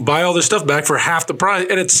go and buy all their stuff back for half the price.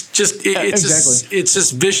 And it's just it's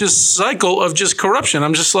this vicious cycle of just corruption.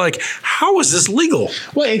 I'm just like, how is this legal?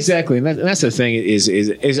 Well, exactly, and that's the thing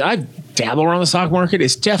is I dabble around the stock market.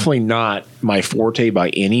 It's definitely not my forte by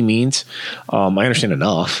any means. I understand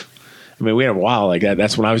enough. I mean, we had a while like that.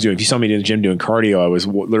 That's when I was doing. If you saw me in the gym doing cardio, I was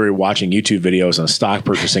literally watching YouTube videos on stock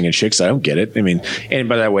purchasing and shit. 'Cause I don't get it. I mean, and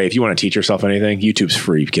by that way, if you want to teach yourself anything, YouTube's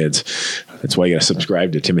free, kids. That's why you got to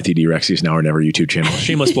subscribe to Timothy D. Rexius Now or Never YouTube channel.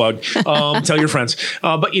 Shameless plug. Tell your friends.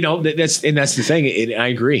 But that's the thing. I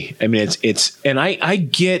agree. I mean,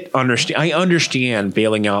 I understand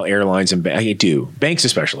bailing out airlines, and I do banks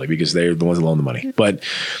especially, because they're the ones that loan the money. But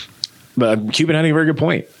Cuban had a very good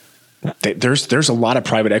point. There's a lot of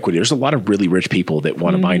private equity. There's a lot of really rich people that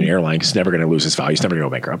want to buy an airline. It's never going to lose its value. It's never going to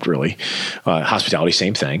go bankrupt, really. Hospitality,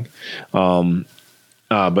 same thing.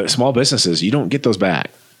 But small businesses, you don't get those back.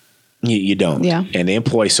 You don't. Yeah. And they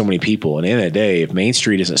employ so many people. And at the end of the day, if Main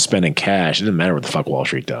Street isn't spending cash, it doesn't matter what the fuck Wall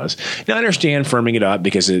Street does. Now, I understand firming it up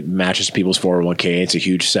because it matches people's 401k. It's a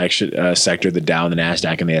huge sector, the Dow and the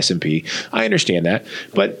NASDAQ and the S&P. I understand that.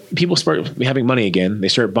 But people start having money again. They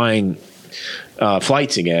start buying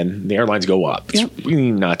flights again, the airlines go up. It's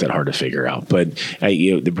really not that hard to figure out. But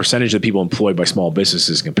the percentage of people employed by small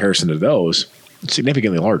businesses in comparison to those,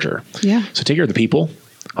 significantly larger. Yeah. So take care of the people,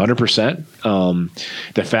 100%.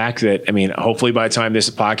 The fact that, I mean, hopefully by the time this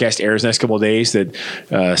podcast airs next couple of days, that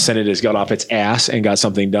Senate has got off its ass and got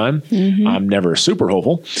something done. Mm-hmm. I'm never super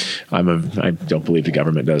hopeful. I don't believe the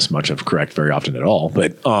government does much of correct very often at all.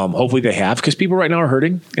 But hopefully they have, because people right now are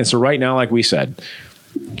hurting. And so right now, like we said,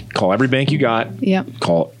 call every bank you got. Yep.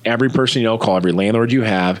 Call every person you know. Call every landlord you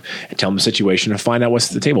have, and tell them the situation and find out what's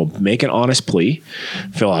at the table. Make an honest plea.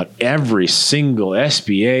 Fill out every single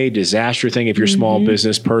SBA disaster thing. If you're small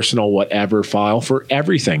business, personal, whatever, file for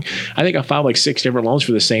everything. I think I filed like 6 different loans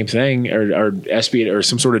for the same thing, or SBA or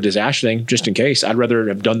some sort of disaster thing, just in case. I'd rather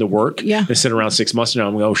have done the work than sit around 6 months and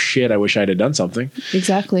I'm like, oh shit, I wish I had done something.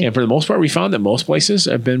 Exactly. And for the most part, we found that most places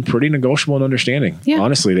have been pretty negotiable and understanding. Yeah.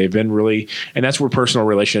 Honestly, they've been really, and that's where personal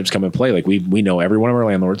relationships come in play. Like we know every one of our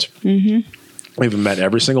landlords. Mm-hmm. We've met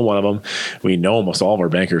every single one of them. We know almost all of our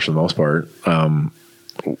bankers for the most part, one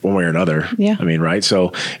way or another. Yeah. I mean, right.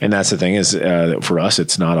 So, and that's the thing is, for us,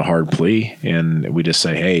 it's not a hard plea, and we just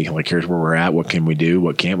say, hey, like, here's where we're at. What can we do?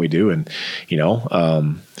 What can't we do? And,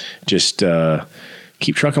 just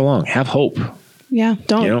keep trucking along. Have hope. Yeah.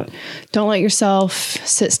 Don't let yourself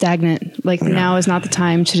sit stagnant. Like now is not the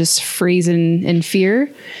time to just freeze in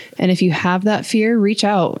fear. And if you have that fear, reach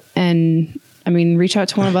out reach out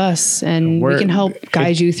to one of us, and we can help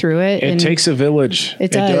guide you through it. It takes a village.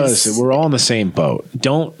 It does. We're all in the same boat.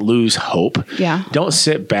 Don't lose hope. Yeah. Don't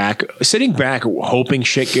sit back. Sitting back hoping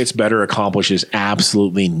shit gets better accomplishes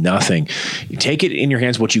absolutely nothing. You take it in your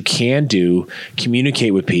hands. What you can do,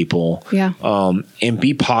 communicate with people. Yeah. And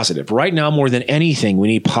be positive. Right now, more than anything, we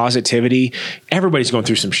need positivity. Everybody's going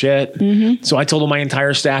through some shit. Mm-hmm. So I told my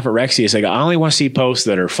entire staff at Rexius, I only want to see posts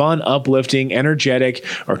that are fun, uplifting, energetic,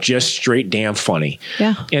 or just straight damn funny.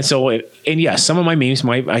 Yeah. And so, some of my memes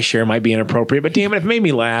I share might be inappropriate, but damn it, if it made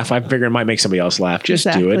me laugh, I figure it might make somebody else laugh. Just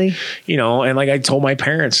do it. And like I told my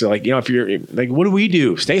parents, like, if you're like, what do we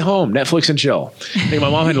do? Stay home, Netflix and chill. I think my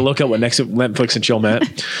mom had to look up what Netflix and chill meant.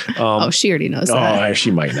 She already knows that. Oh,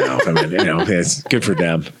 she might now. I mean, it's good for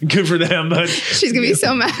them. Good for them. But she's going to be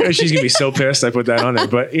so mad. She's going to be so pissed I put that on there.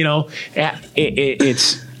 But,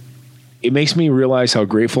 it makes me realize how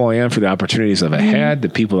grateful I am for the opportunities I've had, the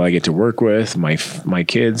people I get to work with, my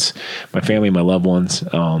kids, my family, my loved ones.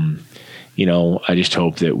 I just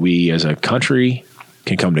hope that we as a country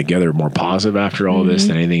can come together more positive after all this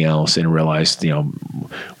than anything else, and realize,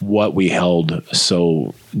 what we held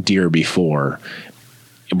so dear before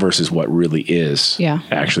versus what really is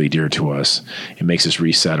actually dear to us. It makes us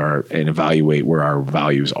reset and evaluate where our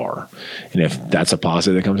values are. And if that's a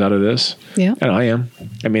positive that comes out of this, and I am.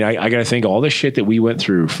 I mean, I got to think all the shit that we went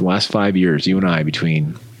through for the last 5 years, you and I,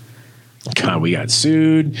 between God, we got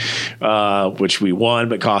sued, which we won,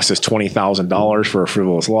 but cost us $20,000 for a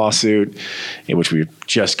frivolous lawsuit, in which we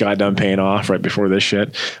just got done paying off right before this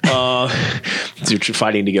shit.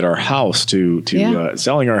 Fighting to get our house, to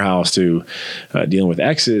selling our house, to dealing with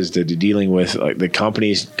exes, to dealing with the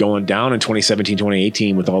companies going down in 2017,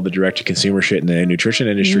 2018 with all the direct-to-consumer shit in the nutrition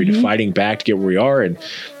industry, to fighting back to get where we are. And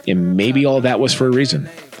maybe all that was for a reason.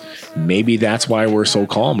 Maybe that's why we're so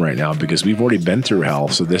calm right now, because we've already been through hell.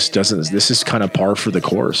 So this is kind of par for the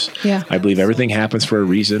course. Yeah. I believe everything happens for a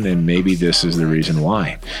reason, and maybe this is the reason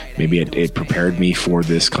why. Maybe it prepared me for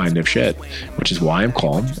this kind of shit, which is why I'm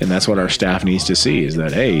calm. And that's what our staff needs to see, is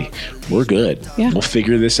that, hey, we're good. Yeah. We'll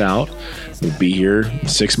figure this out. We'll be here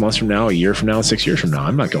 6 months from now, a year from now, and 6 years from now.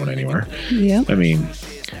 I'm not going anywhere. Yeah. I mean,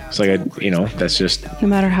 it's like, that's just... No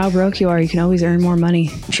matter how broke you are, you can always earn more money.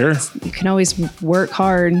 Sure. You can always work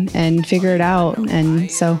hard and figure it out.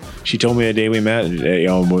 And so... She told me the day we met,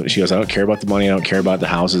 she goes, I don't care about the money. I don't care about the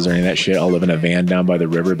houses or any of that shit. I'll live in a van down by the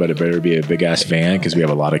river, but it better be a big-ass van because we have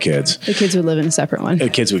a lot of kids. The kids would live in a separate one. The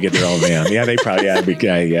kids would get their own van. Yeah, they probably...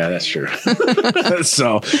 Yeah, that's true.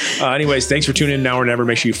 So, anyways, thanks for tuning in Now or Never.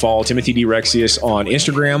 Make sure you follow Timothy D. Rexius on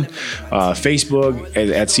Instagram, Facebook,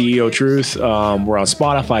 at CEO Truth. We're on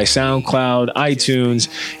Spotify, SoundCloud, iTunes,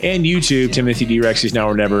 and YouTube. Timothy D. Rexius Now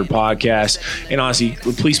or Never podcast. And honestly,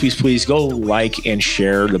 please go like and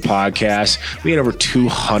share the podcast. We had over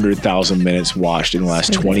 200,000 minutes watched in the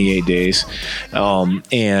last 28 days.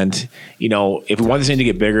 And if we want this thing to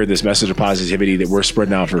get bigger, this message of positivity that we're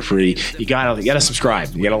spreading out for free, you gotta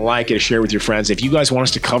subscribe. You gotta like it, share with your friends. If you guys want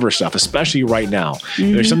us to cover stuff, especially right now,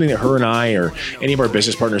 if there's something that her and I or any of our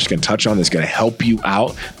business partners can touch on that's going to help you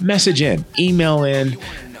out, message in, email in,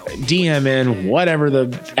 DM in, whatever the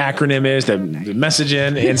acronym is, the message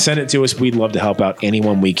in, and send it to us. We'd love to help out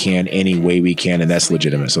anyone we can, any way we can, and that's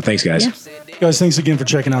legitimate. So thanks, guys. Yeah. Guys, thanks again for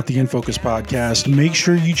checking out the In Focus podcast. Make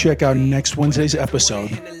sure you check out next Wednesday's episode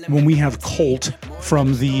when we have Colt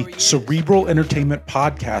from the Cerebral Entertainment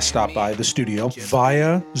podcast stop by the studio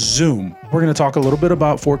via Zoom. We're going to talk a little bit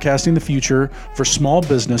about forecasting the future for small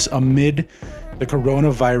business amid the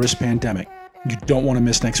coronavirus pandemic. You don't want to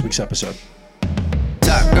miss next week's episode.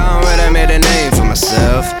 Top gone, right, I made a name for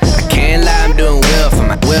myself.